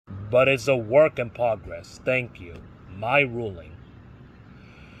but it's a work in progress. Thank you. My ruling.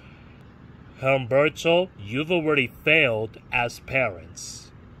 Humberto, you've already failed as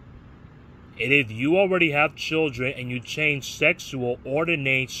parents. And if you already have children and you change sexual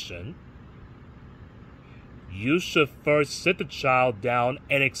orientation, you should first sit the child down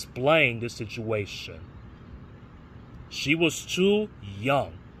and explain the situation. She was too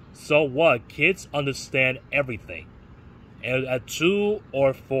young. So what? Kids understand everything. And at 2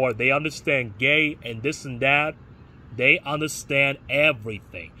 or 4, they understand gay and this and that. They understand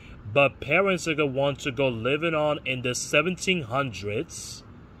everything. But parents are going to want to go living on in the 1700s.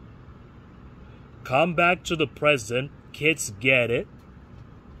 Come back to the present. Kids get it.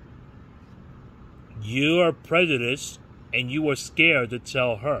 You are prejudiced and you were scared to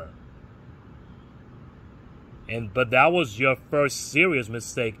tell her. But that was your first serious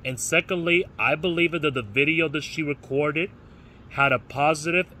mistake. And secondly, I believe that the video that she recorded had a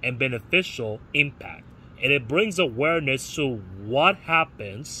positive and beneficial impact. And it brings awareness to what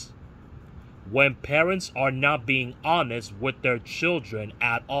happens when parents are not being honest with their children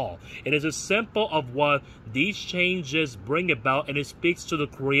at all. It is a sample of what these changes bring about, and it speaks to the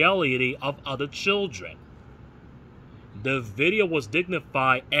cruelty of other children. The video was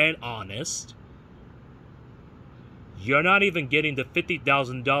dignified and honest. You're not even getting the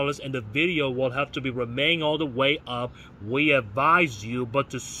 $50,000, and the video will have to be remain all the way up. We advise you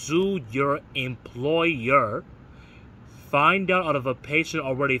but to sue your employer. Find out if a patient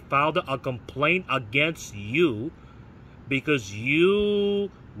already filed a complaint against you because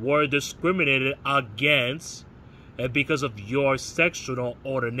you were discriminated against and because of your sexual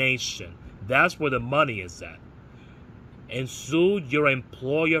orientation. That's where the money is at. And sue your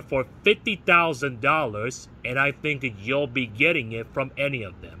employer for $50,000, and I think that you'll be getting it from any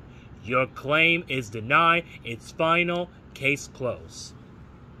of them. Your claim is denied. It's final. Case closed.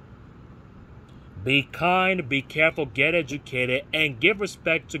 Be kind, be careful, get educated, and give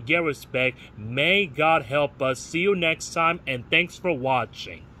respect to get respect. May God help us. See you next time, and thanks for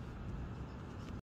watching.